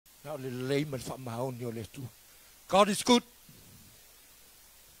Na le lei man fa mahon yo le tu. God is good.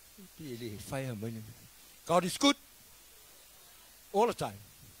 Ele fire man. God is good all the time.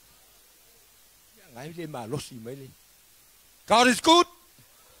 Ngai le ma losi mai. God is good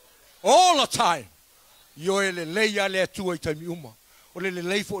all the time. Yo ele lei ya le tu ai tami uma. O le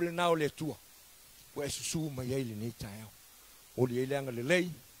lei fo le nao le tu. Wa su mai ele nei tai. O le ele anga le lei.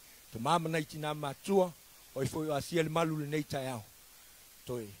 Te mama nei tina matua. O fo yo asia le malu le nei tai.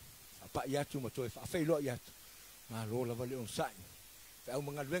 Toi pa ia tu ma toi fa fe lo ia. Ma lo la vale on sai. Fa o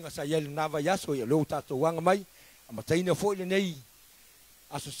manga venga sa yel na va ya so ya lo ta to wanga mai. Ma tai ne fo le nei.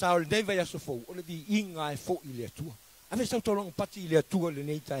 Aso sa le nei va ya so fo. O le di inga e fo ile tu. Ave sa to long pati ile tu le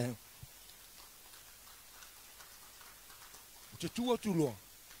nei tai. Te tua tu lo.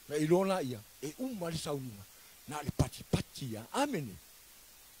 Na ilona ia. E umma le saunga. Na le pati pati ya. Amen.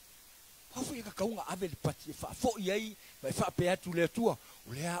 Hafu ia ka kaunga ave le pati. Fa fo iai. Mai fa pe atu le tua.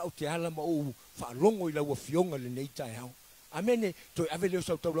 O le o te ala ma o fa longo i la wa fionga le nei tai au. Amen. To ave le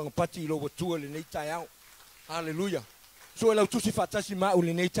sa tau long pati lo wa tua le nei tai au. Hallelujah. So la tusi fatasi ma o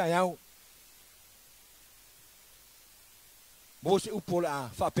le nei tai au. Mo se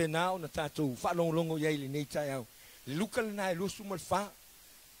upola fa pe na na tatu fa longo iai le nei tai au. Le Luka le nai lo suma fa.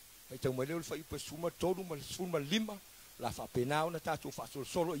 Pai tau mai le fa i pa suma tolu ma suma lima. La fa pe na na tatu fa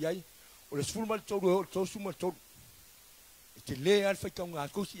solo iai. O le suma tolu to suma tolu. Te le al fai kaunga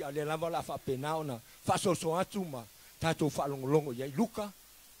kusi ale lava la fa pena ona fa so atu ma tato fa longo ia Luka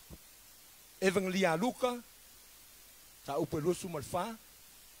evangelia Luka ta upe lo suma fa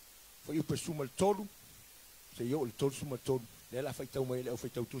foi upe suma tolu se yo le tolu suma tolu le la fai tau mai le fai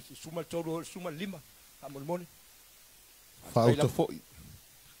tau tusi suma tolu suma lima amol mone fa auto foi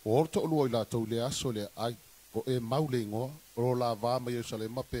o to lo ila to le aso le ai o e maulengo o la va mai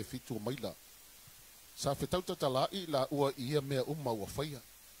Jerusalem pe fitu mai la sa fetau tatalai la ua ia mea uma ua faia.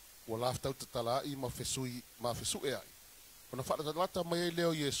 Ua la fetau tatalai ma fesu e ai. Ona whaatalata mai e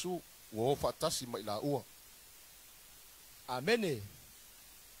leo Yesu, ua o whaatasi mai la ua. Amene.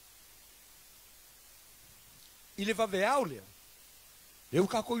 I le vaveao lea. Leu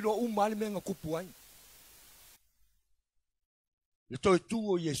kako ilo uma ale menga kupu ai. Le toi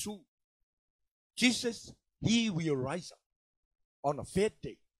tu o Yesu. Jesus, he will rise up on a fair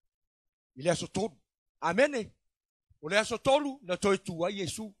day. I le aso todo. Amen. O le aso tolu na toi tua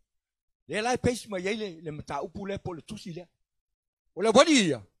Yesu. Le lai pesi mai le mata upu le po le tusi le. O le wani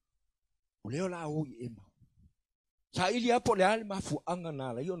ia. O le ola o i ema. Sa ili apo le ale mafu anga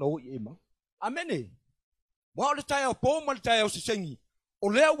na la iona o i ema. Amen. Wa o le tai o po ma le tai o sisengi. O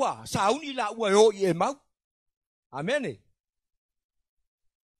le wa sa uni la ua o i ema. Amen.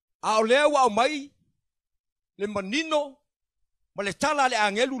 A o le wa o mai le manino ma le tala le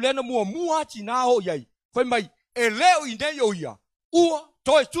angelu le na mua tina o iai. Fai mai, e leo i nei o ia. Ua,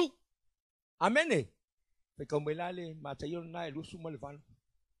 toi tu. Amene. Fai kau mai lale, Mataio na e lusu ma le vana.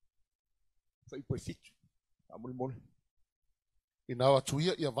 Fai poi fitu. Amole mole. Ina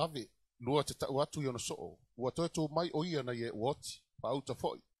watuia ia vave. Lua te tau atu ia na soo. Ua toi tu mai o ia na ye uoti. Pa auta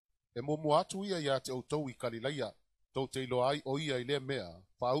foi. E momu atu ia ia te autou i Kalileia. Tau te ilo ai o ia i le mea.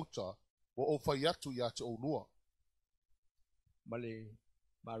 Pa auta. O fai atu ia te o lua. Male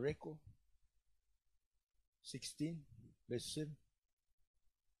Mareko 16 verse 7.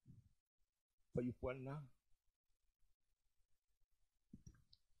 Payupuan na.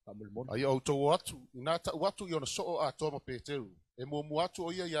 Ai autou atu. Ina ta watu i ona soo a toma Peteru. E momu atu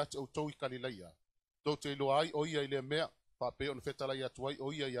o ia ia te autou i Kalileia. Tau te ilo ai o ia i le mea. Pa pe ona fetalai atu ai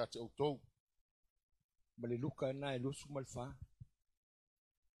o ia ia te autou. Male Luka na e lusu malfa.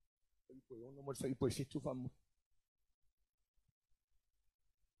 Payupuan ona malfa i poi fitu famu.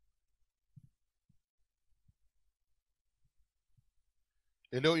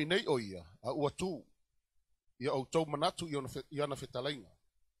 E leo i nei o ia, a ua tu, ia autou manatu i ana whetalainga.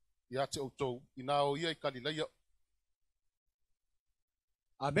 Ia te autou, i nā o ia i Kalileia.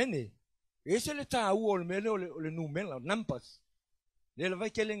 Amene. E se le tā ua o le mele o le numela, numbers. Le la vai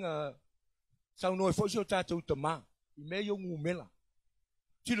kelenga sau noi fo so tātou tama, i me yo ngumela.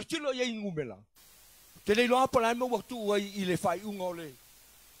 Tilo ia i ngumela. Te le loa pala me waktu ua i le fai unga o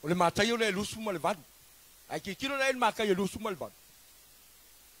le Mataio le lusu ma le vadu. Ai ki kilo le maka i lusu ma le vadu.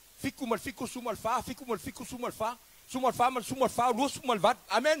 Fiku mal fiku sumal fa, fiku mal fiku sumal fa mal sumal fa, lu sumal vat.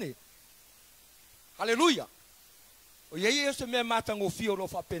 Amen. Haleluya. O ye se me mata ngo fio lo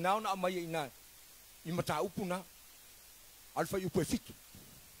fa penau na mai ina. I mata upuna. Alfa yu pe fitu.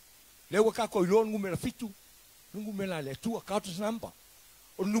 Lewa ka ko ilon ngumela fitu. Ngumela le tu account number.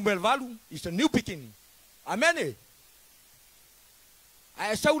 O numel valu is a new beginning. Amen.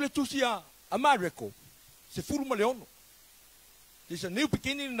 Ai saule tusia a Mareko. Se fulu ma leono. There's a new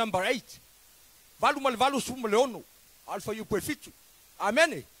beginning, number 8. Valu mal valu suma leono. Alfa yu fitu.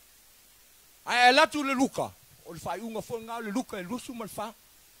 Amen. Ai latu le Luka. O le fai unga fo nga le Luka e lusu mal fa.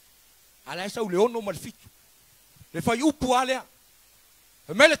 Ala sa leono mal fitu. Le fai upu alea.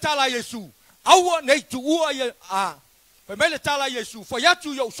 Pe mele tala Yesu. Aua nei tu ua ye a. Pe mele tala Yesu. Fa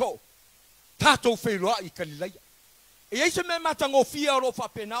yatu yo so. Tato fe loa I Galilea. E eise me matango fia ro fa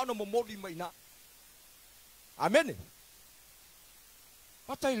pena no momoli mai na. Amen.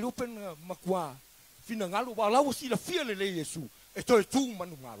 Patai lupen makua. Fina ngalo wa lawo si la fia le Yesu. E toi tu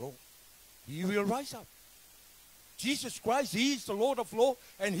manu ngalo. He will rise up. Jesus Christ, He is the Lord of Lords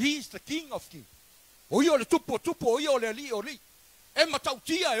and He is the King of Kings. O io le tupo, o io le li, o li. E matau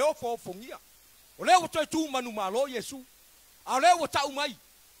tia e ofo fongia. O leo toi tu manu malo Yesu. A leo tau mai.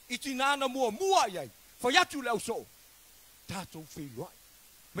 Itinana mua iai. Fayatu leo so. Tato wheloai.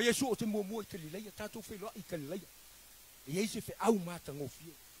 Ma Yesu o te mua I Galilea. Tato wheloai I Galilea. E eise fe au mata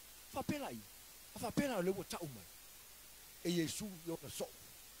ngofie. Whapela I. A whapela leo tau mai. E Yesu yo na so.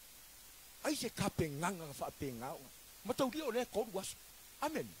 Ai se kape nganga whape ngao. Matau rio le koru wasu.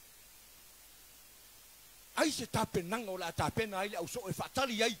 Amen. Ai se tape nanga o la tape na ile au so e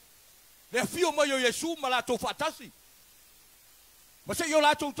whatali ai. Le fio mai o Yesu ma la tau whatasi. Ma se yo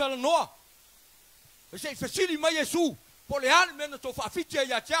la tau tala noa. Ma se fesili mai Yesu. Po le hale mena tau whawhitia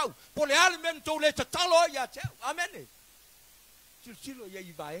ia teau. Po le hale mena tau le tatalo ia teau. Amen. Silo ia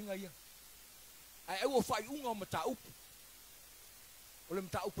I vaenga ia. Ai au o whai unga o mata upu. O le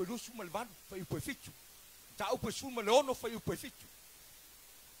mta upe lusu ma le vanu, fai upe fitu. Mta upe su ma le ono, fai upe fitu.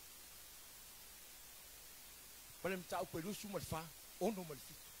 Ma le mta upe lusu ma le fa, ono ma le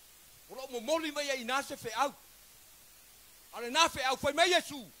fitu. O lo mo moli mai I nase fe au. Ale na fe au, fai mai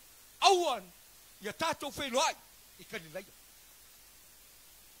Yesu. Auan, ia tatou fe loai, I Galilea.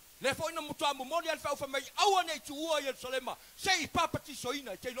 Le fo ina mutua mo moli al fe au fai mai, auan e tu ua Yerusalema. Sei papati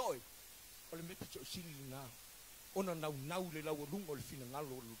soina, te loi. O le mepi o sili na. Ona nau le lau lungo le fina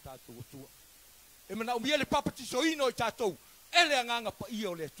ngalo le tatou o tua. E mana umia le papati soino I tatou. Ele anganga pa ia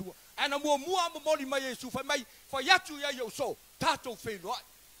o le tua. Ana mua mo moli mai Yesu fai mai. Fai atu ia yo so. Tatou whenua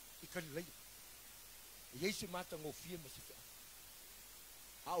I Galilea. E eise mata ngofie ma se fea.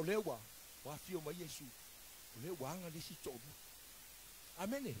 A o lewa. Wa fio mai Yesu. O lewa anga le si toru.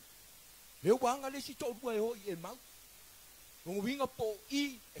 Amene. Lewa anga le si toru e hoi e mau. Nongo winga po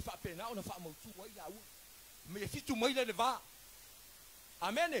I e wha pena o na wha mautu wai la ua. Me e fitu mai le va.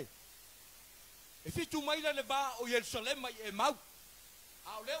 Amen. E fitu mai le va o Jerusalem e mau.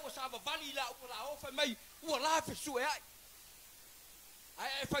 A o leo sa vali la o la ofa mai ua la fe su e ai.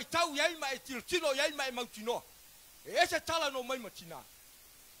 Ai e Faitau iai mai tilo iai mai mautino. E ese tala no mai matina.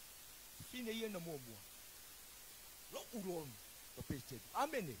 Fine ia na mua. Lo uron o pete.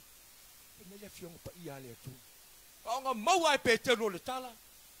 Amen. E me le fionga pa ia le atu. Ka mau ai pete lo le tala.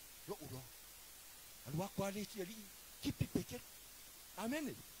 Lo uron. Alua kwale ti ali kipi peke.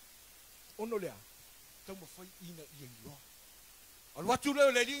 Amen. Ono lea. Tau mafai ina ia ilo. Alua tu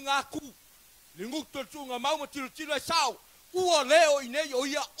leo le linga ku. Lingu tu nga mau matilo e sao. Ua leo inei o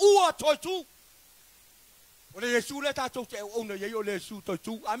ia ua toi tu. O le Yesu le tatou te ona ia o le Yesu toi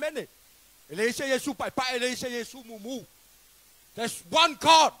tu. Amen. Ele ise Yesu pai ele ise Yesu mumu. There's one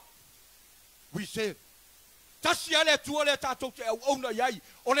God. We say. Tasi ale tua le tatou te ona iai.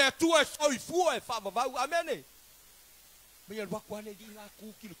 O le tua e soi fua e whavavau. Amene. Mea waku ane di ngā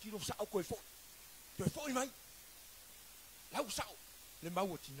kū kilo sao koe fo. Koe fo I mai. Lau sao. Le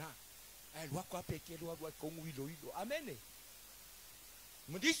mau o tina. E waku ape ke loa rua kongu ilo. Amene.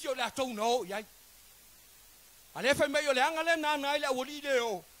 Mandisi o le atou na o iai. Ale fai mei o le angale na nai le awori le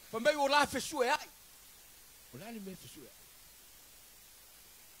o. Fai mei o la fesue ai. O la le me fesue ai.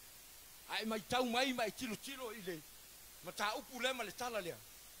 Ai mai tau mai tilo I le mata upu le ma le tala lea.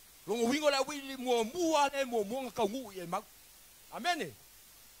 Longo wingo la wili mua le mua kaungu I e mau. Amene.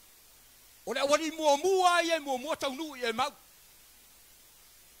 O le wali mua I e mua taunu I e mau.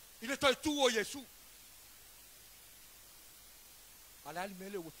 I le toi tu o Yesu. Alali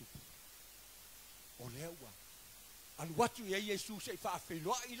mele o tupu. O le ua. Anu watu I Yesu se fa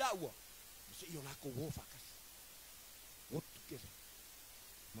wheloa I la ua. Se I o lako wo whakasi. What together.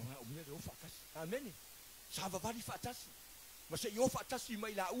 Mga umia de ofakasi. Amen. Sa vavali fatasi. Ma se I o fatasi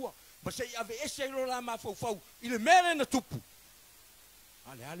mai la ua. Ma se I ave ese ilo la ma fau. I le mele na tupu.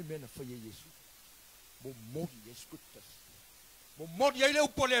 Ale mena fai Yesu. Mo mori Yesu kutasi. Mo mori ai le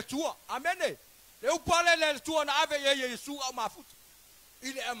upo le tua. Amen. Le upo le tua na ave Yesu au mafuta.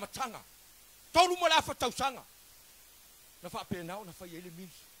 I le amatanga. Tolu mo la fatausanga. Na fa pena na fai ele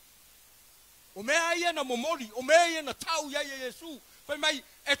minsi. O mea ia na momoli, o mea ia na tau ia Yesu, Fai mai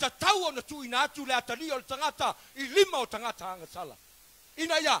e ta tau ona tu ina atu le atari o le tangata I 5 o tangata anga sala.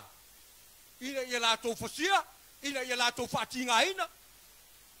 Ina ia. Ina ia la tau fasia. Ina ia la tau fatinga ina.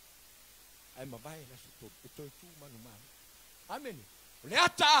 Ai mawai la se e toi tu manu manu. Amen. Le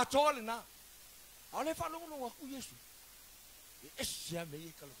ata atoa le na. A le whanongo aku Yesu. E esia me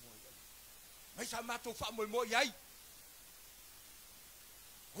e kala moa iai. Mai sa mato wha moe iai.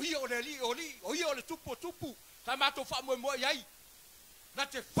 Oia o le li o li. Oia o le tupu tupu. Sa mato wha moe iai. Na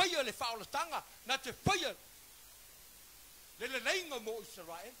te whaia le wha o le tanga. Na te whaia. Le leinga mo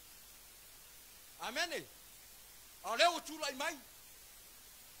Israel. Amen. A leo tūlai mai.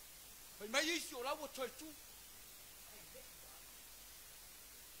 Pai mai isi o lawa toi tū.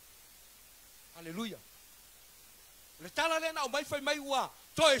 Hallelujah. Le tala lena o mai fai mai ua.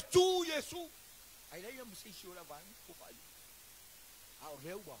 Toi tū Yesu. Ai leia mse isi o lawa. Ko fai. A o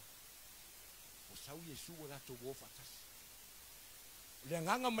leo wa. O sau Yesu o lato wo fatasi. Le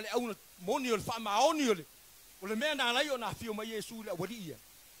nganga male au na moni o le wha maoni o le. O le mea na lai o na Afio mai Yesu le wari ia.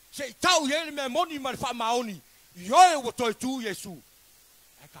 Se tau ye le mea moni ma le wha maoni. Ioe o toi tū Yesu.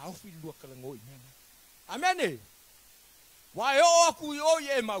 Ai ka ofi lua kala ngoi mena. Amene. Wa e o aku I o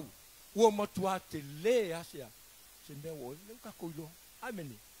ye mau. Ua matua te le asea. Se mea o le ka koilo.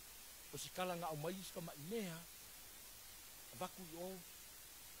 Amene. O si kala ngā o mai iska mai mea. Vaku I o.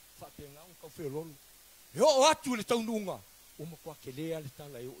 Whape ngā o kau whea lolo. E o atu le taununga. O makua ke lea le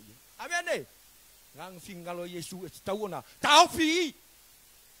tala e o ye. Amene. Ngā ngā whingalo Yesu e te tauona. Ta ofi I.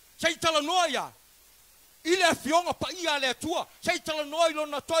 Sei tala noa ia. Ile Afioga Paia le atua. Sei tala noa I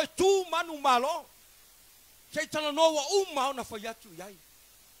lona toe tū manu malo. Sei tala noa wa uma ona whai atu iai.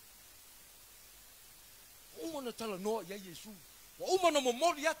 Uma na tala noa iai Yesu. Wa uma na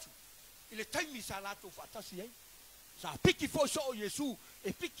momori atu. Ile taimi sa lato whaatasi iai. Sa piki fo so o Yesu.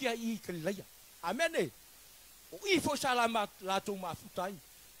 E piki ai I kalileia. Amene. O I fo sa lato maafutai.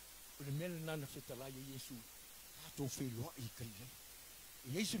 O le mele nana whetalai Yesu. Lato wheloa I kalileia.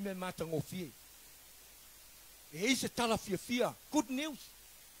 E eise me matang o fie. E eise tala fia fia. Good news.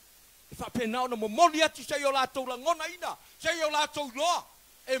 E whapenao na momoli atu sei o lātou la ngona ina. Sei o lātou loa.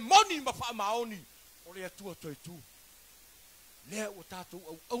 E moni ma wha maoni. O le atua toi tū. Lea o tātou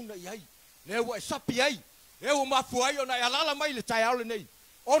au auna I ai. Lea o e sapi ai. Lea o mafu ai o na e alala mai le tai aole nei.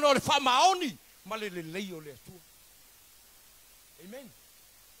 Ono o le wha maoni. Ma le lei o le atua. Amen.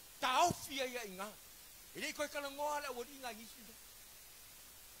 Ta ofi ai ai ngā. E rei koe kala ngoa le o ringa ngisi.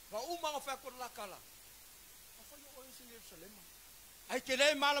 Wa uma o whakora la kala. A whai o ese Jerusalema. Ai ke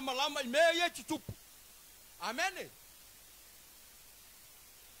rei mala malama I mea ia tutupu. Amene.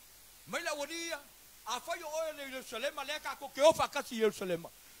 Mai la waria. A whai o ese Jerusalema lea ka ko ke ofa kasi Jerusalema.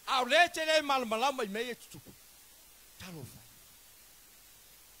 A le te rei mala malama I mea ia tutupu. Talo whai.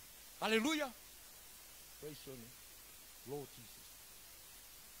 Hallelujah. Praise your name. Lord Jesus.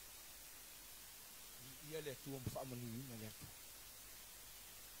 Ia le tua mwhamanu ina le tua.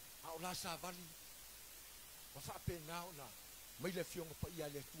 Au la sa vali. Ma fa pe na na. Mai le Afioga Paia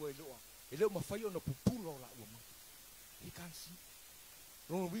le tua e loa. E leo ma fai ona pupulo la ua ma. I can see.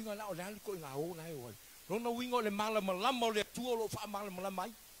 Rona winga la o le aliko inga o na e oi. Rona winga o le mala malama o le tua lo fa mala malama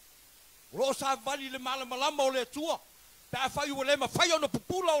ai. Ro sa vali le mala malama o le tua. Ta fai o le ma fai ona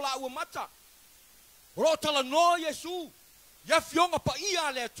pupulo la ua mata. Ro tala no Yesu. Ya Afioga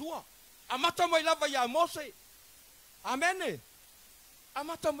Paia le tua. Amata mai lava ya Mose. Amene.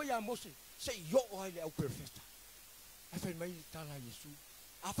 Amata mai ya Mose. Se yo ai le au perfecta. A fai mai tala Yesu.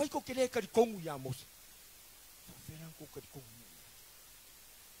 A fai ko kele kari kongu ya Mose. A fai ko kari kongu.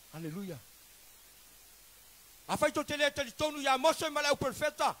 Hallelujah. A fai to tele tali tonu ya Mose ma le au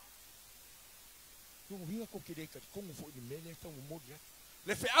perfecta. No vinga ko kele kari kongu fo ni mele tau mori.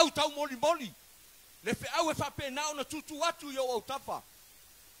 Le fe au tau moli moli. Le fe au e fa pe na ona tutu atu yo au tafa.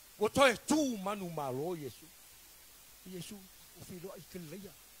 O toi tu manu malo Yesu. Yesu o filo ai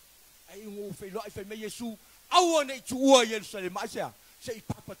keleia. Ai o filo ai fe me Yesu. Au ane tu ua Jerusalem asia. Se I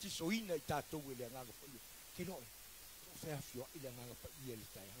papa ti soina I tatou ele nganga pa ia. Ke noi. O fe afio ile nganga pa ia le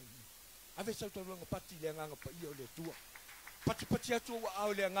tai hai. Ave sa to longa pati le nganga pa ia o le tua. Pati atu wa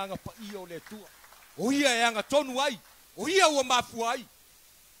au le nganga pa ia o le tua. O ia e anga tonu ai. O ia ua mafu ai.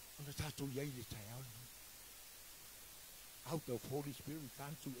 Ona tatou ia le tai hai. Out of Holy Spirit, we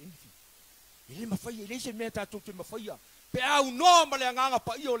can't do anything. Ele mafai, ele se mea tātou te mafai. Pe au no ma le nganga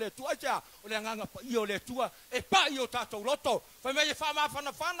pa I o le tua tia, o le nganga pa I o le tua, e pa I o tātou loto. Fai mea e wha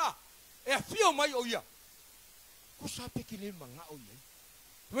whana. E Afio mai o ia. Ko sa peki le manga o ia.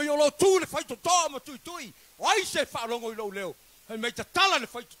 Fai o lo tū le whai to toa ma tui. O ai se whaalongo I lo leo. Fai mea te tala le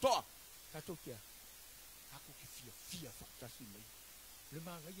whai to toa. Tātou kia. Ako ki fia whaatasi mai. Le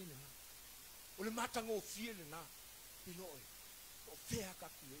maa ngai le na. O le matango fia le na. Piloe. ko fea ka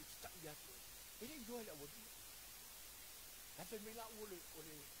ku e ta ia to e le do la wodi a fe me la ole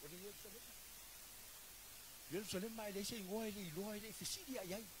Yerusalem mai le se ngoi le lo le fisidi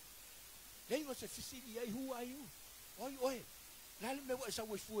ai le ngo se fisidi ai hu ai oi la le me wa sa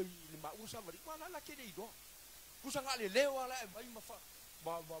we fu le ma u sa va di ma la ke le do ku sa nga le lewa la mai ma fa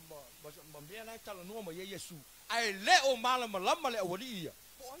ma me la ta no ma Yesu ai le o mala malama le wodi ia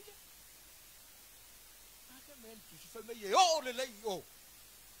oi le aka men tu se fa me ye o le o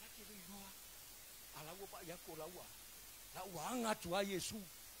la ke le do ala wo pa ya ko la wa anga tu a Yesu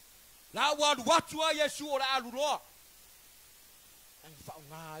la watu a Yesu o la aluloa ang fa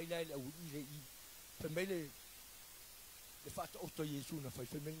nga ile le famele le fa to to Yesu na fa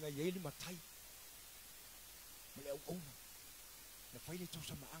famele nga ye le matai mele o na fa ile to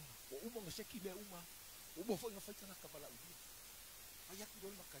sa maanga o uma nga seki le uma o mo fa nga fa kana ka bala u aya ki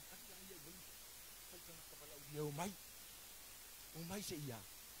do makai aya ye le fa kana ka bala u o mai se ia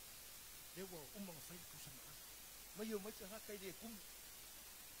le wo uma nga fa to sa maanga mai o mai ka kai le kum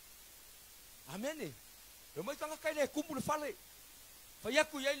Amene. Yo mai tanga kai le kumu le fale. Fa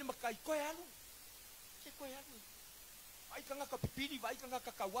yaku ye le makai koe alu. Se koe alu. Ai kanga ka pipini, vai kanga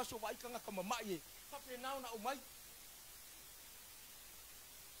ka kawaso, vai kanga ka mamaye. Fa pe nau na umai.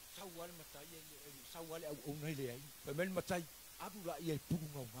 Sawale matai sawale au nai le ai. Fa mel matai abu la ia pulu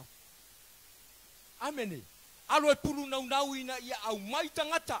ngau ngau. Amene. Alo e pulu nau ina ia au mai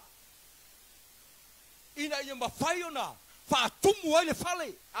tangata. Ina ia mafai ona. Fa tumu ai le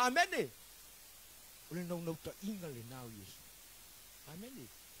fale. Amene. Ole no ta inga le nau Yesu. Amen.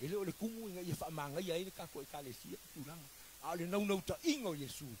 Ele ole kumu inga ia fa manga ia ile ka ko ekalesia tulanga. Ale no ta inga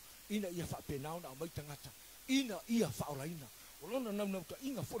Yesu. Ina ia fa penau na mai tangata. Ina ia fa olaina. Olona no ta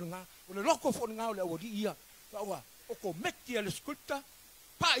inga foringa. Ole loko foringa ole odi ia. Wa o ko meti le skulta.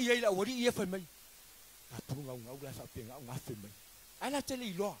 Pa ia ile odi ia fa mai. A punga ngau la fa penga nga fa mai. Ana tele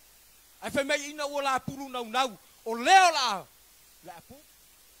ilo. Ai fa mai ina ola puru nau. O leo la. La pu.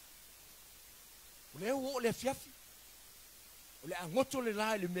 O le fiafi. O le angoto le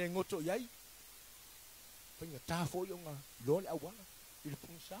la le me ngoto yai. Penga ta fo yo nga lo le awala. Il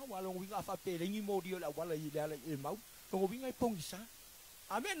punsa wala winga fa pe le ngi modi le awala i le mau. Ko winga i pongisa.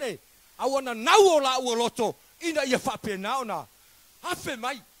 Amen. Awana nau la o loto ina ia fa pe na ona. Afe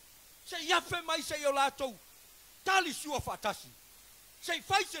mai. Se ia fe mai se yo lato. Tali sua fatasi. Se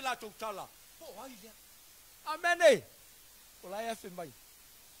fai se lato tala. Po ai le. Amen. O la ia fe mai.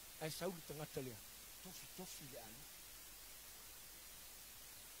 Ai sauli tangata le. Tofi le ali.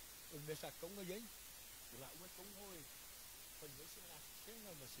 O mesa konga yai. La ua konga oi. Ko mesa la senga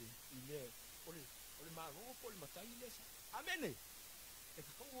masi. Ile ole marongo ko le matai le sa. Amene. E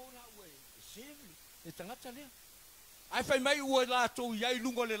ka konga la ua semi. E tangata le. Ai fai mai ua la to yai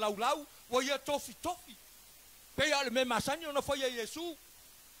lungo le lau. Wa ia tofi. Pe ale me masani ona foi Yesu.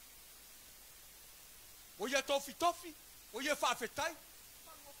 Wa ia tofi. Wa ia fa fetai.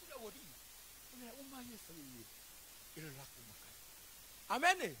 Ma mo pula wodi. Uma ye fa ye la ko makai.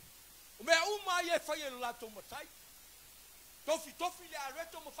 Amen. Me uma ye fa ye la to makai. Tofi le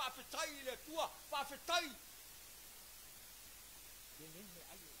areto mo fa fetai le tua, fa fetai. Ye me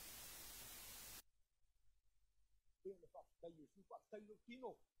ai. Ye le fa fetai ye fa fetai lo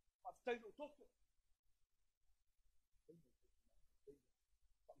kino, fa fetai lo toto.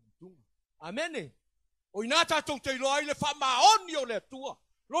 Amen. O inata to te lo ai le fa maoni o le tua.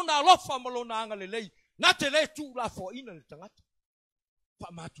 Lona lofa malona anga le lei. Na te le tu la fo ina le tangata.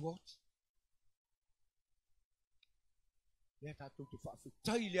 Fa matu ot. Le tatou te fa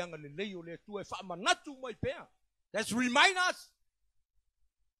fitai le anga le lei o le tu e fa manatu mai pea. Let's remind us.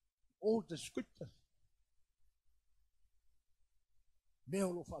 All the scriptures.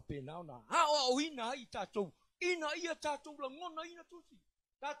 Meo lo fa penao na. O ina i tatou. Ina ia tatou la ngona ina tusi.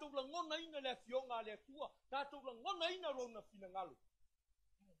 Tatou la ngona ina le Afioga le tua. Tatou la ngona ina rona fina ngalo.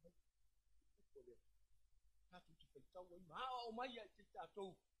 Tatou te Faitau ai maa o mai ai te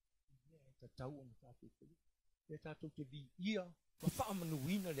tatou. E tatou o tatou te. E tatou te vi ia. Ma wha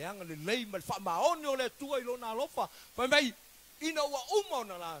manuina le anga le lei ma le wha maone o le tua i lona alofa. Whai mai ina ua uma o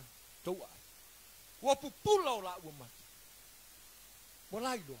na la toua. Ua pupula o la ua mati. Wa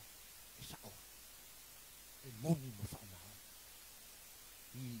lai loa. E sa o. E moni ma wha maone.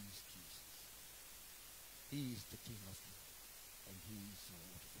 He is Jesus. He is the King of Kings. And he is the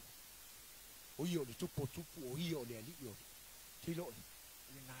Lord of Lords. O i o le tupo, o i o le ali o le. Te lo le.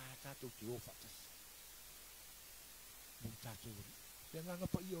 Le ngā tātou te ofatas. Mung tātou ori. Le ngā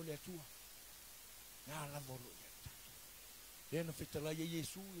ngapa i o le atua. Ngā lavoro le tātou. Le na whetala ia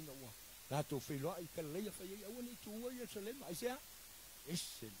Yesu ina ua. Tātou wheloa i ka leia whai ia ua ni tua i Jerusalem. Aisea?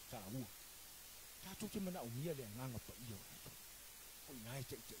 Ese le tā ua. Tātou te mana umia le ngā ngapa i o le atua. Ko nai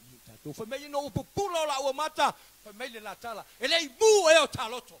te ni tatou. Fa mai no popula la o mata. Fa mai le la tala. E lei mu e o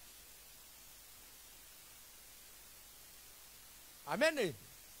taloto. Amen. E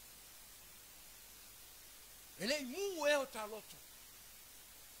lei mu e o taloto.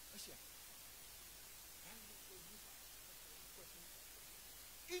 Asia.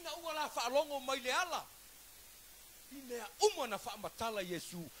 Ina ua la whaalongo mai le ala. Ina uma na whaamatala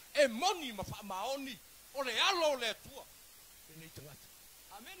Yesu. E moni ma whaamaoni. O le alo o le atua. E nei tangata.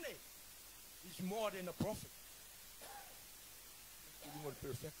 Amen. He's more than a prophet. Ilingo le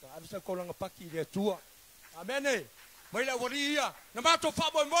perfecta. Avisa kolanga paki le atua. Amen. Mai la waria. Na mato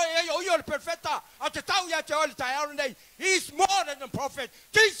whaamo moi e o io le perfecta. A te tau ia te ole tai aure nei. He's more than a prophet.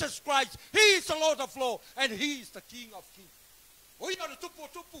 Jesus Christ. He is the Lord of Lords. And he is the King of Kings. O ia le tupu o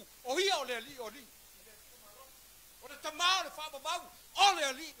tupu, o ia o le ali o li. O le tamau le whaamamau, o le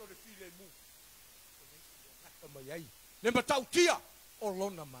ali o le file mu. O le kata mai ai. Le matau tia, o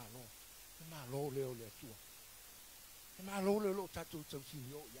lona malo. Le malo leo le atua. Le malo leo lo tatou tau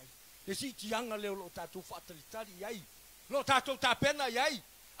sini o iai. Le si tianga leo lo tatou whaatalitari iai. Lo tatou tapena iai.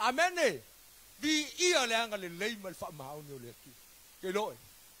 Amene. Vi ia le anga le leima le whaamahau ni o le atua. Ke loe.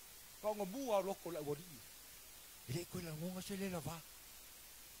 Kaonga mua o loko la wari. Ele koe la ngonga se le la va.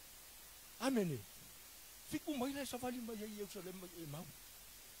 Amene. Fiku mai la savali mai ai Jerusalem mai e mau.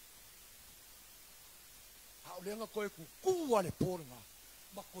 Hao lenga koe ku kua le poringa.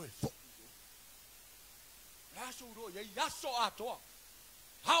 Ma koe fo. Laso uro iai yaso atoa.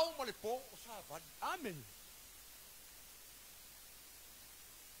 Hao ma le po o sa vali. Amene.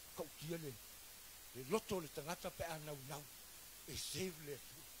 Kau kia le. Le loto le tangata pe anau nau. E save le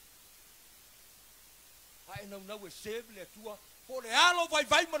tu. Ai nau nau e save le tua po le alo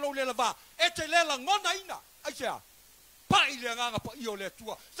vai malo le lava e te le la ngona ina ai sea pai le nganga pa io le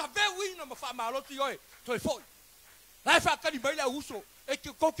tua sa ve wina ma fa malo ti oi toi foi lai fa ka di mai la uso e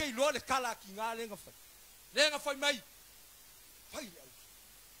ke ko ke lo le kala ki nga le nga fai mai fai le uso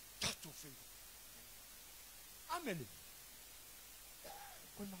tatu fe amen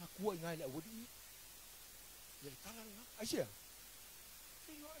ko na ku nga le wodi le kala nga ai sea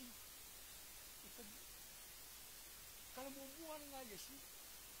kala mo mua nga Yesu.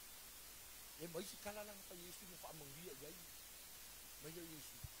 E mai si kala lang pa Yesu mo fa mangia yai. Mai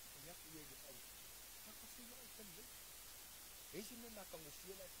Yesu. Ya ku ye au. Ka ka fila ai kan le. E si me na ka mo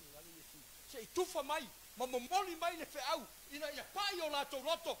fila ki nga Yesu. Se tufa mai, ma momoli mai le fe au. Ina ia pai o la to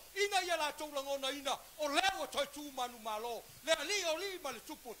roto, ina ia la to langona ina. O leo toi tu manu malo. Le ali o li ma le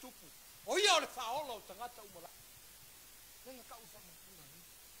tupu. O ia o le faola o tangata umala. Le ka u fa mo puna ni.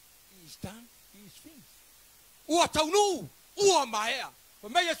 He is done, he is finished. Ua taunu, ua maea. Pa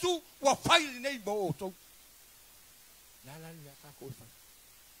mea Yesu, ua whaili nei mo o tau. Nala ni a kako e whai.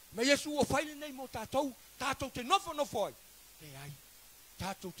 Mea Yesu, ua whaili nei mo tātou. Tātou te nofo ai. Te ai.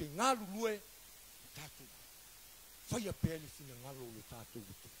 Tātou te ngalu lue. Tātou. Whai a pēle fina ngalo le tātou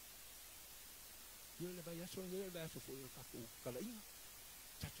uto. Ia le bai aso, ia le bai aso fo ia kako kalainga.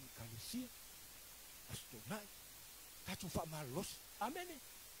 Tātou kalesia. Asto nai. Tātou wha maa losi. Amene.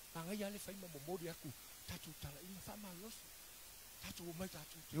 Pangai ale whai ma momori aku. Tātou tala ina wha maa losi. Tātou o mai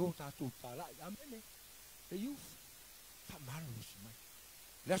tātou te o tātou tala. Amene. E youth. Wha maa losi mai.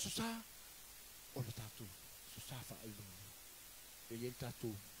 Lea so sa. O le tātou. So sa wha ailunga. E iei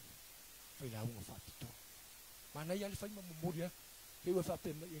tātou. Whai launga wha pito. Mana ia le whai ma momori aku. He ua wha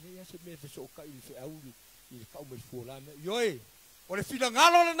pema. E nei ase mea wheso o ka ili whi auli. I le kau mai fuola mea. Ioe. O le fila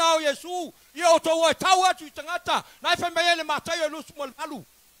ngalo le nao Yesu. Ia o tau ai tau atu i tangata. Nai whai mai ele Mataio e lusu mo le malu.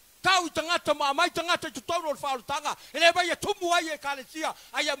 Tau i tangata ma mai tangata i tutau no le whaolutanga. E le mai e tumu ai e kalesia.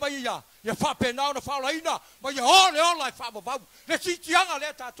 Ai a mai ia. Ia whape nao na whaolaina. Mai e ole ai whaamavau. Le sitianga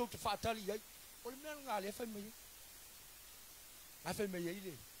le tātou te whaatali ai. O le mea ngā le whai mai e. Nai whai mai e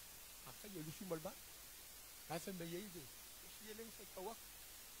ile. Haka i e lusu mo le mai. Nai whai mai e ile. Isi e lengi whai kauaka.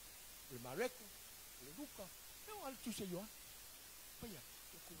 O le Mareko. O le Luka. Eo ale Tusi Ioane. Paia.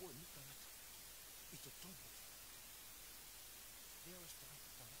 Te kubo e nika ngata. I te tomo. Leo e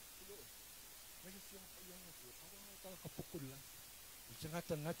Mai se fiona pa ianga ko awa tala ka pokula. I te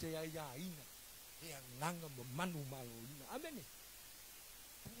ngata ngate ia ina. E nganga ma manu malo ina. Amene.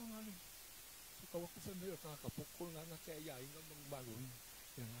 Pua ngani. Se ka waku wha mea tala ka pokula nganga te ia ina ma malo ina.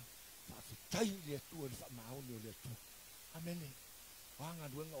 Ia ngā. Whaafitai le atua le wha maoni o le atua. Amene. Wanga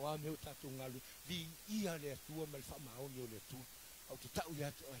duenga wa meo tātou ngalu. Vi ia le atua ma le wha maoni o le atua. Au te tau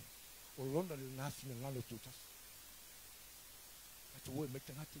ia te ai. O lona le nāwhina ngalo tūtas. Atu oe mai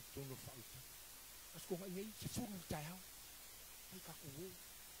tangata i tono whautanga. Asko ngai ngai se furu tai hau. Pai ka ko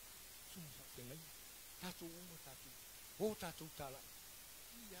suma sa te ngai. Tātou uma tātou. O tātou tala.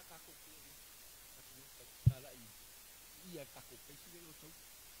 Ia ka ko ko. Tātou tala i. ia tako pesi le lo tau.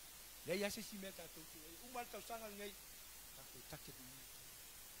 Le ia se si me tatou te ai. Umal tau sanga ngai. Tako take di.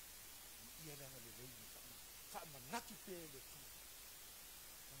 Ia ranga le lei. Fa manatu pe le tu.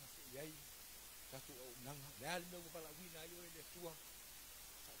 Tanga se iai. Tako au nanga. Le ali me wala wina ai o le tua.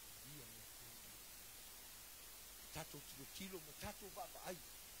 Ia le tua. Tatou tilo mo tatou baba ai.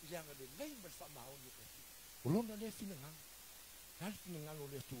 Ia ranga le lei me fa maoni pe. Olona le fina nganga. Nal fina nganga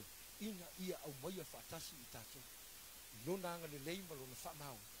le tua. Ina ia au maia fa tasi i tatou. Lona anga le lei ma lona fa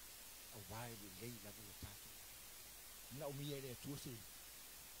mau. Au vai le lei la le tatou. Na o mia le tua se.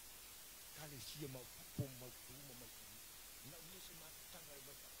 Kale sia mau pom mau puma mau. Na o mia se ma tanga e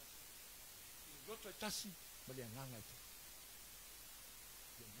bata. Roto e tasi ma le nganga e.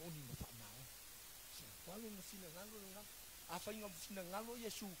 Le moni ma fa mau. Se walo na fina ngalo le nganga. A fa inga fina ngalo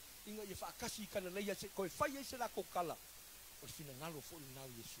Yesu. Inga ye fa kasi kala leia se koe fai e se la kokala. O fina ngalo fo le nau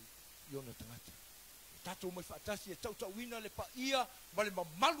Yesu. Iona tangata. Tatou mai fatasi e tau wina le paia ma le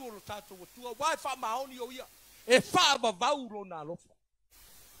mamalu o lo tatou atua wai fa maoni o ia e fa mavau lo na lofa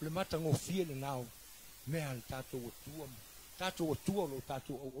le mata ngofie le nao mea le tatou atua lo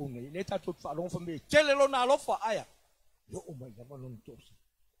tatou o nei le tatou fa lonfa me tele lo na lofa aya yo o mai lava lo ntosa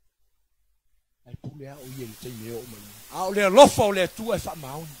ai pule a o ia le teime o mai a o le lofa o le atua e fa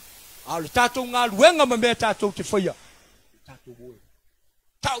maoni a le tatou ngā luenga ma mea tatou te whaia tatou oe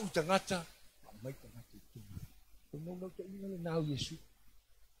tau tangata mai tangata no te ina le nau Yesu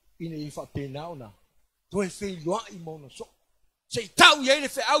ina i fa penao na to e fe loa i mona so sei tau ye le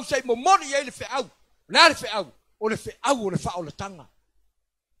fe au sei mo mori ye le fe au na le fe au o le fe au o le fa o le tanga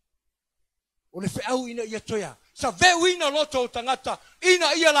o le fe au ina ia toia sa ve ina loto tangata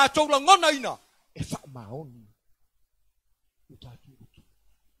ina ia la to la ngona ina e fa maoni o tatu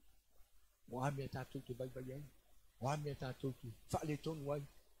o ame tatu te bai bai o ame tatu fa le ton wai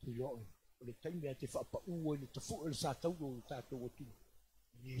te yo o le taimi te fa pa u le tafu le sa tau o tatou tu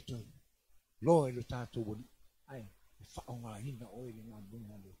ni to lo le tatou o ai fa nga ina o le nga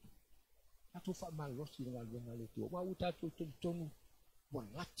bunga le tatou fa mal lo si nga bunga le tu wa u tatou tu tonu wa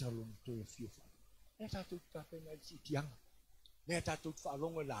lata lo to e fio fa e tatou ta pe nga si tianga le tatou fa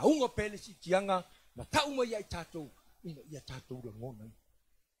longa la unga pele si tianga na tau mai ai tatou ina ia tatou le ngona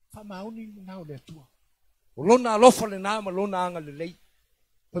fa mauni na o le tu o lona lo fa le na ma lona anga le lei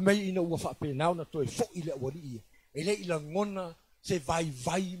pa mai ina ua fa pe nau na toi fo ile wali ia ele ila ngona se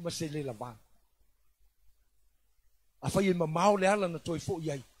vai ma se le lava a fa ia mamau le ala na toi fo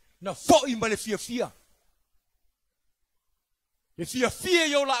ia na fo i ma le fia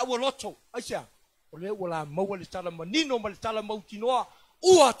yo la ua loto aisia o le ua maua le tala manino ma le tala mautinoa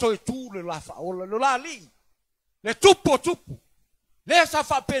ua toi tu le la fa ola le la li le tupo le sa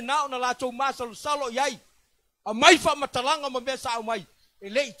fa pe nau na la tau masalo salo iai a mai fa matalanga ma me sa mai e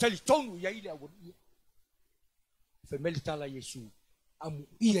lei tali tonu ia ile awon ia fe meli tala Yesu amu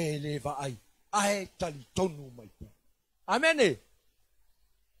ia ele va ai ae tali tonu mai pe amene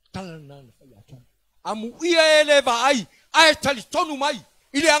tala nana fa ia tonu amu ia ele va ai ae tali tonu mai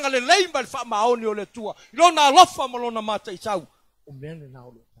ile anga le lei mal fa maoni o le tua lona lofa ma lona mata isau o mene na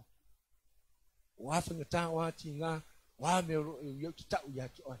o le ta o afa ngata o ati nga wa me o yo ta ia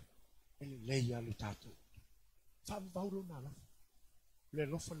o ele lei alu tatu fa vaulo na la le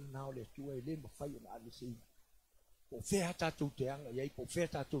lofa na o le tua le ma fai na ale sei o fe ata tu te anga ia po fe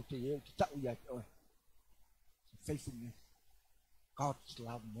ata tu te ia ta ia o faithfulness God's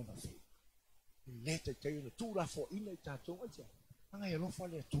love never fails le te te no tu la fo ina ta tu ia anga e lofa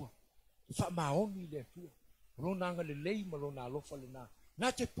le tua fa maoni le tua rona anga le lei ma rona lofa le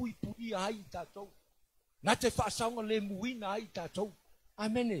na te pui ai ta tu na te fa saunga le muina ai ta tu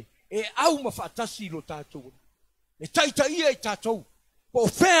amene e au ma fa tasi lo ta tu e taita ia i ta tu po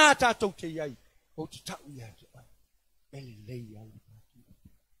fea tatou te iai o te tau ia te ai ele lei au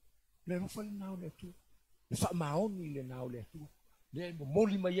le rofa le nao le atua le wha maoni le nao le atua le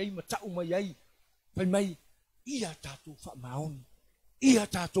moli mai ai ma tau mai ai pai mai ia tatou wha maoni ia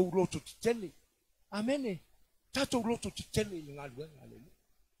tatou loto te tele amene tatou loto te tele i ngā luenga le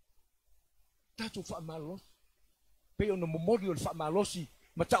tatou wha malosi pe ona momoli o le wha malosi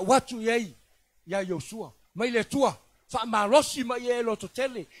ma tau watu iai ia Yosua mai le atua fa malosi ma ye lo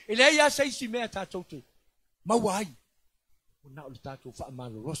tele ele ia sei si me tatou te mawai ona o tatou fa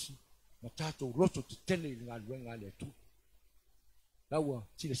malosi ma tatou loto te tele nga luenga le tu lawa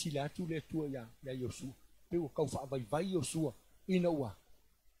sila atu le tu ya Yosua pe o kau fa vai Yosua ina wa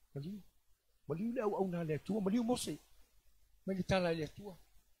mali le au na le tu mali mose mali tala le tu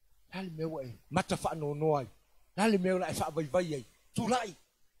hal me wa mata fa no ai hal me la fa vai ai tu lai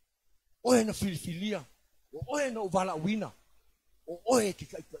o na filifilia o oe no vala wina o oe ki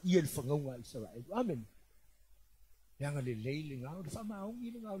kai ia le whangaunga Israel amen Yang le leile ngau, le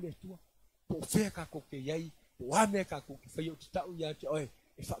whamaongi le ngau le tua. Po whea kako ke iai, po ame kako ke whaio te tau ia te oe,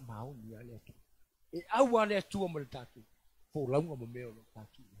 e whamaongi a le tua. E aua le tua mo le tātou, po launga mo meo lo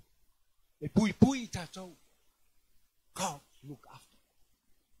tātou. E pui pui tātou, God look after.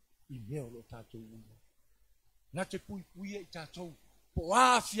 I meo lo tātou ua. Na te pui pui e tātou, po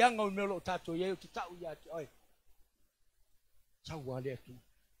a fianga o meo lo tātou iai o te tau ia te oe. Tau a le tua.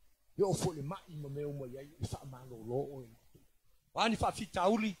 E ofo le mai mo meo mo iai, e whamalo lo oe. Wani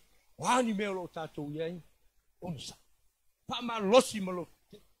whawhitauli, wani meo lo tātou iai, onisa. Whamalo losi mo lo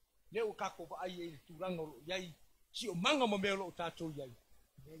te. Leo kako wa ai e tūranga lo iai, si o manga mo meo lo tātou iai.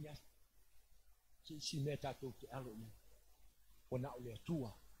 Mea iai. Si mea tātou te alo iai. O na o lea tua,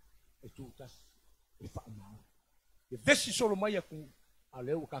 e tūtas, e whamalo. E vesi solo mai aku, a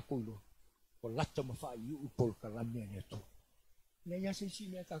leo kako ilo. O lata ma wha i upol ka lamea lea tua. Nea ia se si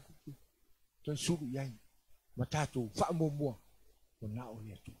mea kako ki. Toi suru iai. Ma tātou whaamomua. O na o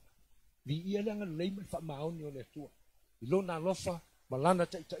lea tua. Li ia langa leima whaamaoni o lea tua. I lona lofa, malana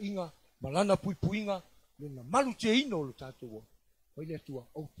taita inga, malana puipuinga, lona malu te ino lo tātou o. O lea tua,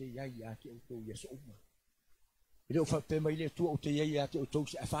 o te iai a te o tau ia so uma. I leo whapema i lea tua, o te iai a te o tau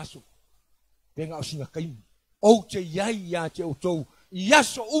se afaso. Penga o singa kaimi. O te iai a te o tau, i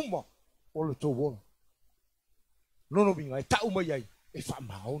aso uma, o le tau wona. Nono minga, e tau mai ai, e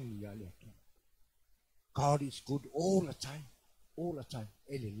whamaoni a lea tua. God is good all the time. All the time.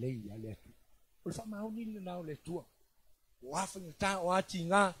 E le lei a lea tua. O le whamaoni le nao lea tua. O awhanga tā o ati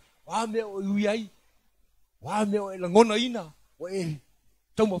ngā, o a mea o iui ai, o a mea o e langona ina, o e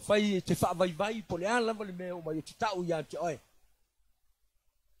tau mawhai e te whaavaivai, po le ālama le mea o mai e te tau ia te oe.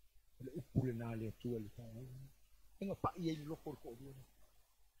 O le upu le nā lea tua le tā. Enga pai e le loko le kōrua.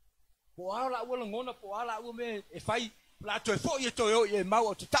 Po ala ua langona, po ala ua me e whai, la to e fo ye to e mau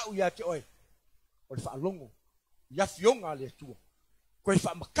o te tau ia te oe. O le whaalongo, i Afioga le tua. Koe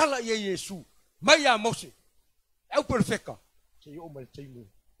whaamakala i e Yesu, mai a Mose, au perfeka, te i o mai teimu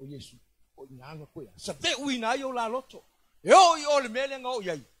o Yesu, o i nganga koe. Sa te ui na i o la loto, e o i o le mele nga o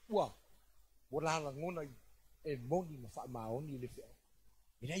iai, ua, o la la ngona i, e moni ma whaamaoni le whea.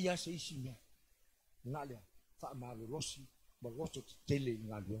 E rei a se isi mea, ngā lea, whaamalo losi, ma loto te tele i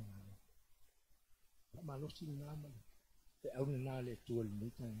ngā lea ngā lea. Whaamalosi i ngā mani. Te auna nā le tua le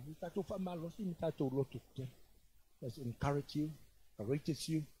mita. I tātou whaamalosi mi tātou loto te. Let's encourage you, encourages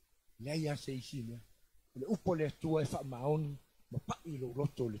you. Lea ia se isi mea. Le upo le tua e whaamaoni, ma pai lo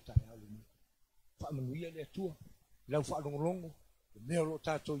loto le tai au le mita. Whaamanuia le tua, lau whaalongolongo, le mea lo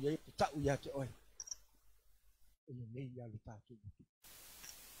tātou iai, te tau ia te oe. E le nei ia le tātou.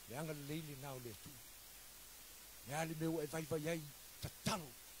 Le anga le leile nao le tua. Lea le mea e vai vai ai,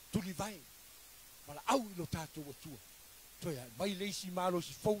 tatalo, tuli vai. Mala au ilo tātou o tua. Toia, mai leisi malo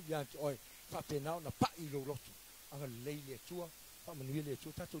si fau ia te oe, whapenao na pai lo loto. Anga leile tua, whamanuia le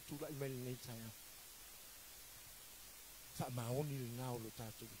tua, tātou tūla i mai le nei taia. Whamaoni le nao lo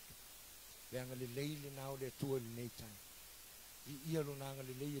tātou o tua. Le anga le leile nao le tua le nei taia. Di ia lo na anga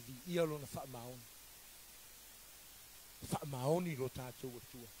le leile, di ia lo na whamaoni. Whamaoni lo tātou o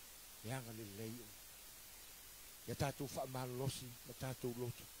tua. Le anga le leile. Ia tātou whamalosi, ma tātou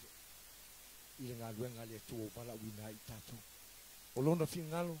loto. I le ngā luenga le tua o wala wina i tātou. O lona fi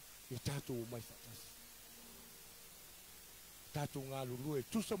ngalo, i tātou o mai whatasi. Tātou ngā lulu e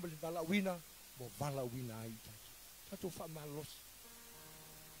tusa ma le wala wina, mo wala wina i tātou. Tātou whamalosi.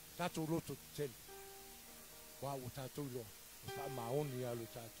 Tātou loto tele. Wā o tātou loa, o whamaoni alo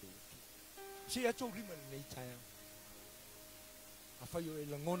tātou. Si atou rima le nei taia. A whai o e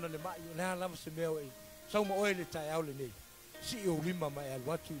langona le mai, o nea lama se meo e, sauma oe le taia au le nei. Si o rima mai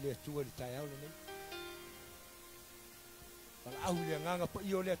aluatu le atua le tai au le nei. Pala au le nganga pa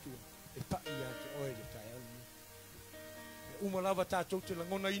i o le atua. E pa i a te oe le tai au le nei. E uma lava tātou te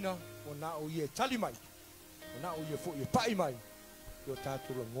langona ina. O na o i e tali mai. O na o i e fo i e pai mai. I o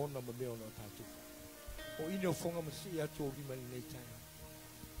tātou langona ma meo na o tātou. O ine o fonga ma si atu o rima le nei tai au.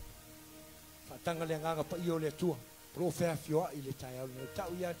 Whatanga le nganga pa i o le atua. Pro fea fioa i le tai au le nei. Tau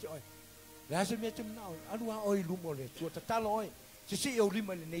i a te oe. Le ase mea te mnao, alua oi lumo le tua, ta talo oi, se si e o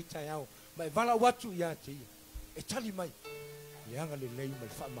lima le nei tai au, ma e vala watu ia te ia, e tali mai, le anga le lei mai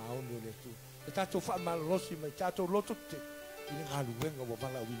wha maoni o le tua, e tātou wha malolosi mai tātou loto te, i le ngā luenga wa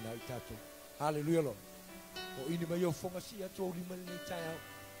vala wina i tātou, haleluia lo, o ini mai o fonga si atu o lima le nei tai au,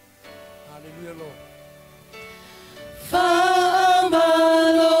 haleluia lo. Wha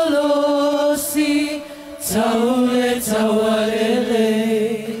malolosi, tau le taualele,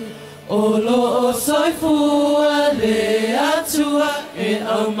 Olo o soifua le atua e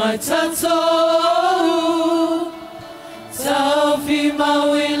au mai tatou. Tau fi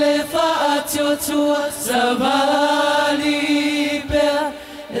maui le whaatio tua savali pea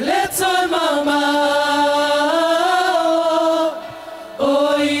le toi mama o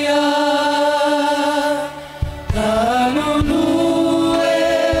ia kanunue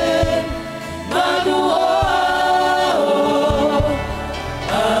manu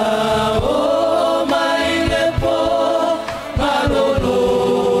o mai le po malolo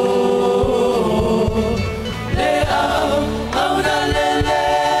le au na lele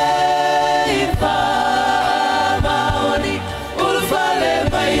I fa maoni ulfale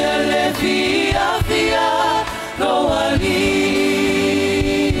mai le via via no ali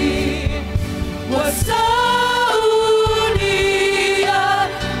wasaunia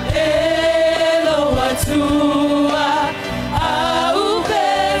elo watua au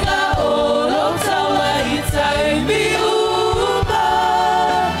pega olo tawa itai miuma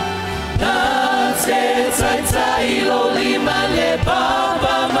na te tai lo lima le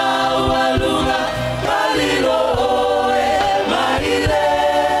papa maualunga malilo e maile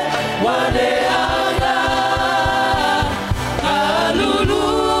wane anga alulu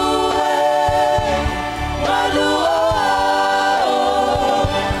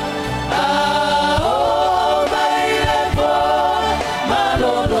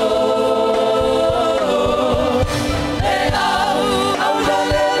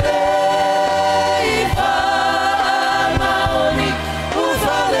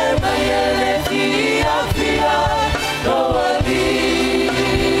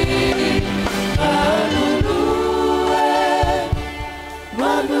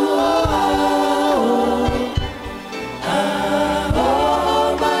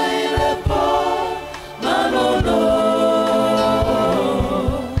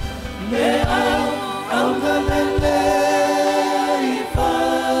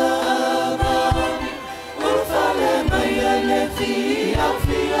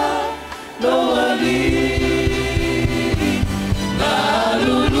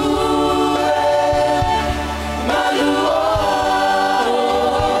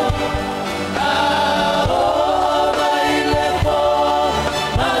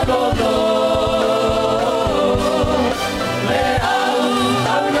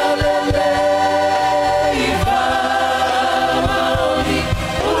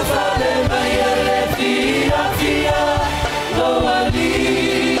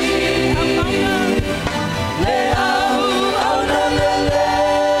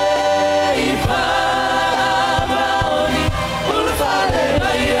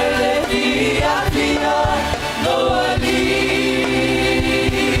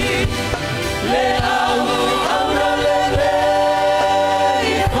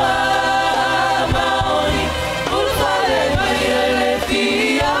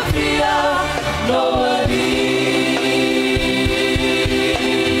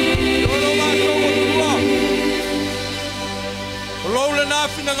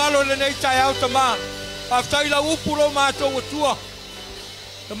nei tai au tama aftai la upulo mato tua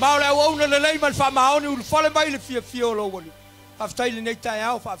tama la ona le lei mal fa maoni u fale mai le fia lo wali aftai le nei tai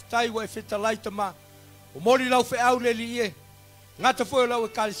au aftai wa feta lai tama o moli lau fe au le lie ngata foi lau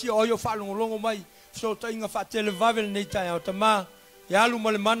kalisi o yo fa longo mai so tainga fa tele vavel nei tai au tama ya lu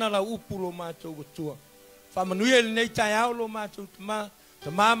mal mana la upulo mato tua fa manuel nei tai au lo mato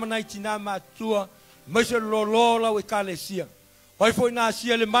tama mana tina matua mai se lo lau kalisia Hoi foi na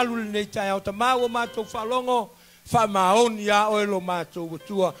sia le malu le nei tai au tama o matou whalongo wha maoni a oelo matou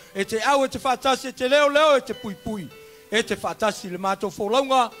watua. E te au e te whatasi e te leo e te pui pui. E te whatasi le matou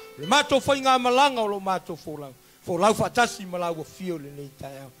wholaunga, le matou whainga malanga o lo matou wholau. Wholau whatasi malau o fio le nei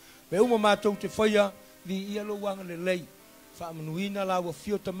tai au. Me uma matou te whaia li ia lo wanga le lei. Wha manuina lau o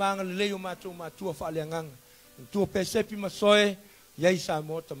fio tamanga le lei o matou matua whaaleanganga. Tua pesepi masoe, iei sa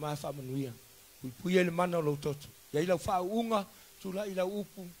mo tama wha manuia. Pui pui e le mana o lo toto. Iei lau wha unga, tula ila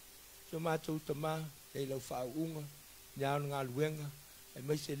upu so matou tama e lau whaunga niao ngā luenga e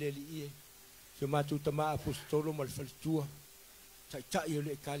mai se leli ie so matou tama apostolo mal faltua tai o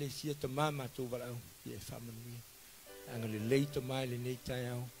le ekalesia tama matou walau e whamanuia anga le lei tama le nei tai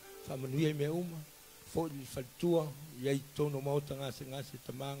au whamanuia me uma fo li faltua iei tono mauta ngase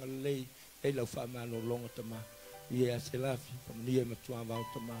tama le lei e lau whamano longa tama ie a se lafi whamanuia matua wau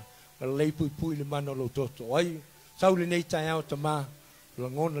tama la lei pui pui le mano lo toto ai sau le nei tai au tama la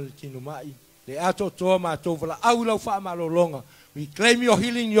ngona le tino mai le ato toa matou vala au lau whamalolonga. We claim your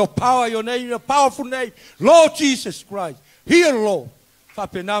healing, your power, your name, your powerful name, Lord Jesus Christ. Heal, Lord.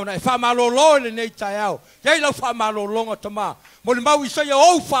 Whapenau na e whamalolo le nei tai au. Iei lau whamalolonga tama. Mo le mau isa ia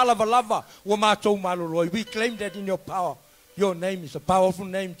ou whalavalava ua matou maloloi. We claim that in your power. Your name is a powerful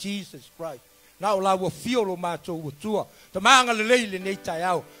name, Jesus Christ. Na o la wa fio lo mātou wa tua. Ta maanga le lei le nei tai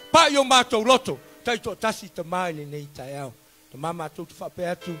au. Pa yo mātou loto. Tai to tasi ta mai le nei tai au. Ta ma mātou tu whape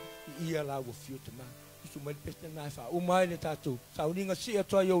atu. Ia la wa fio ta mai. Isu mai peste nai wha. Umai le tātou. Sa uninga si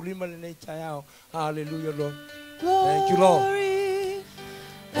atua yo lima le nei tai au. Hallelujah, Lord. Thank you, Lord.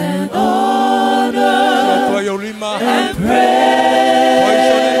 And honor and praise.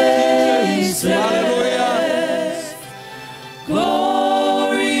 Hallelujah.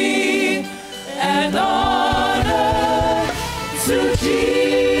 Glory and honor to Jesus.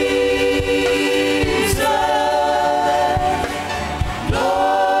 Glory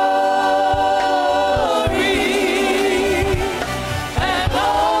and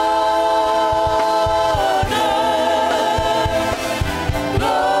honor.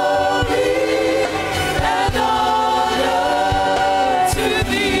 Glory and honor to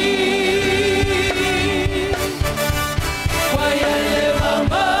thee. Wayele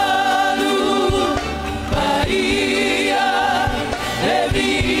mamalu, Paia,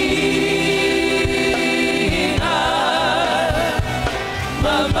 Levina.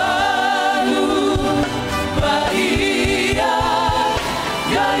 Mamalu, Paia,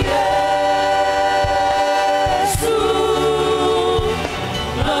 ya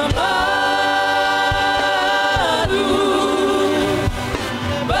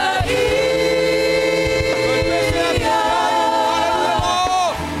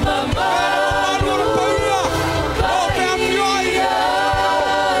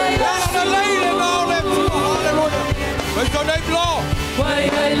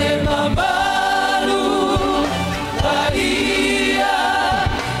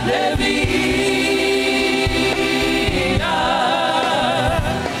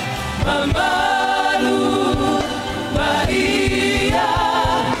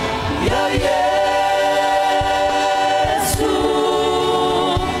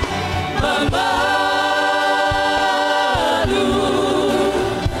Mamalu,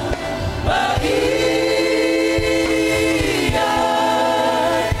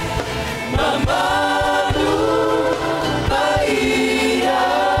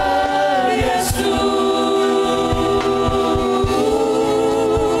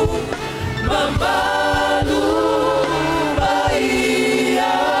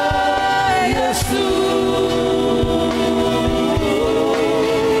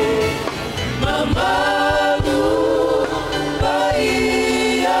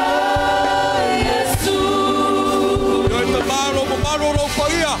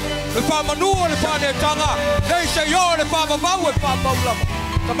 manua le pane tanga nei se yo le pa vau e pa maula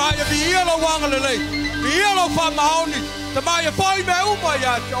tamaya bi yelo wanga le le bi yelo fa maoni tamaya poi me uma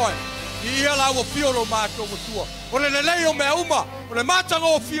ya joy bi yela wo fiolo mato wo tua o le le o me uma o le matanga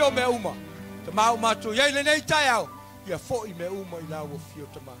o fio me uma tamau mato ye le nei tai au ia foi me uma i la wo fio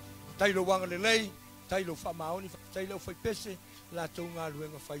tama tai lo wanga le tai lo fa maoni tai lo foi pese la tonga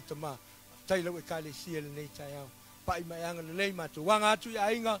luenga fai tama tai lo e kale si le nei tai au pai mai anga le lei matu wanga atu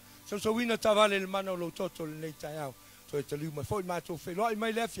ya inga so wina tavale le mana lo toto le nei tai au so e taliu mai foi matu fe lo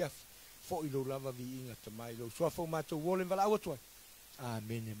mai le fia foi lo lava vi inga tamai lo so fo matu wolen vala amen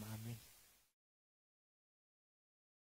amen